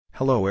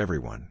Hello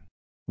everyone.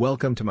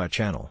 Welcome to my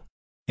channel.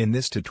 In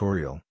this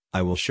tutorial,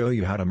 I will show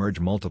you how to merge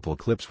multiple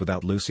clips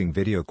without losing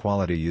video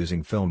quality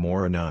using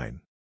Filmora 9.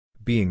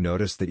 Being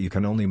noticed that you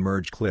can only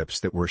merge clips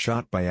that were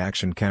shot by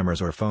action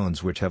cameras or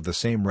phones which have the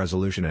same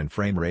resolution and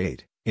frame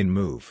rate, in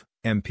MOV,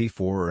 MP4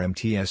 or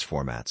MTS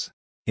formats.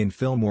 In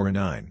Filmora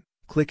 9,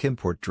 click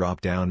Import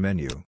drop-down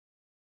menu.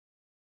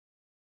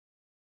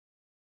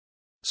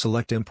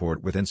 Select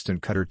Import with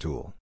Instant Cutter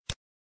tool.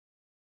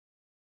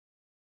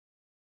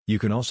 You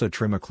can also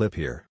trim a clip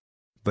here.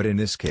 But in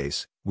this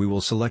case, we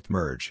will select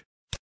Merge.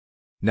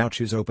 Now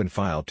choose Open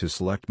File to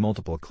select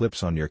multiple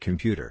clips on your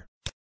computer.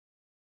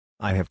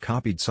 I have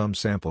copied some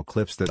sample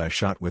clips that I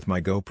shot with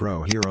my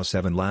GoPro Hero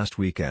 7 last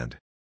weekend.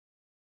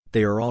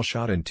 They are all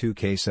shot in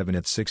 2K 7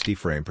 at 60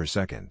 frames per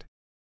second.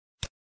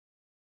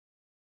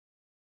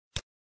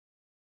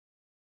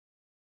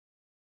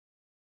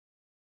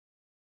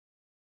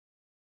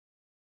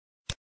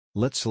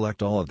 Let's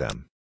select all of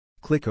them.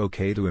 Click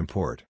OK to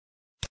import.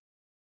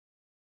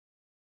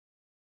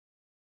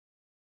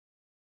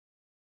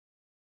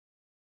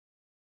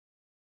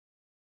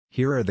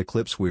 Here are the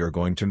clips we are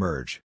going to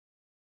merge.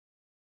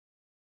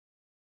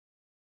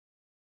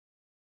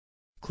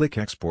 Click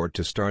Export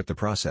to start the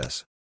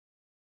process.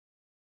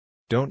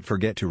 Don't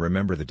forget to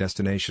remember the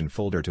destination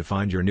folder to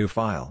find your new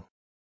file.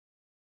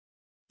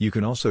 You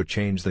can also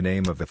change the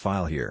name of the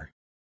file here.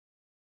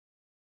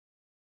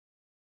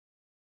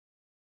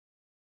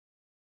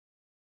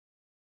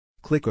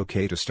 Click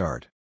OK to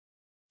start.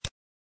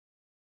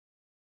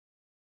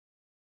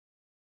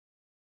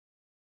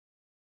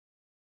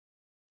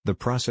 The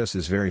process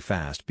is very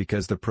fast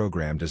because the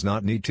program does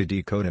not need to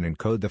decode and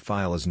encode the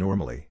file as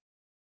normally.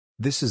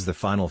 This is the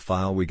final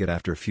file we get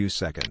after a few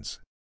seconds.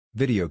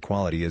 Video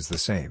quality is the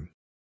same.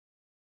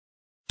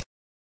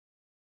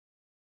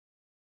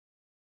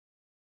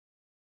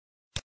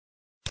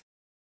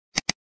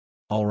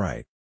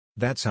 Alright.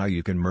 That's how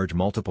you can merge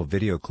multiple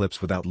video clips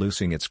without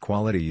losing its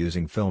quality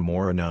using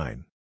Filmora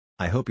 9.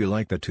 I hope you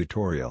liked the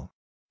tutorial.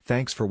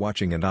 Thanks for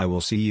watching and I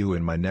will see you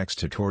in my next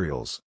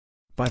tutorials.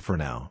 Bye for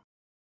now.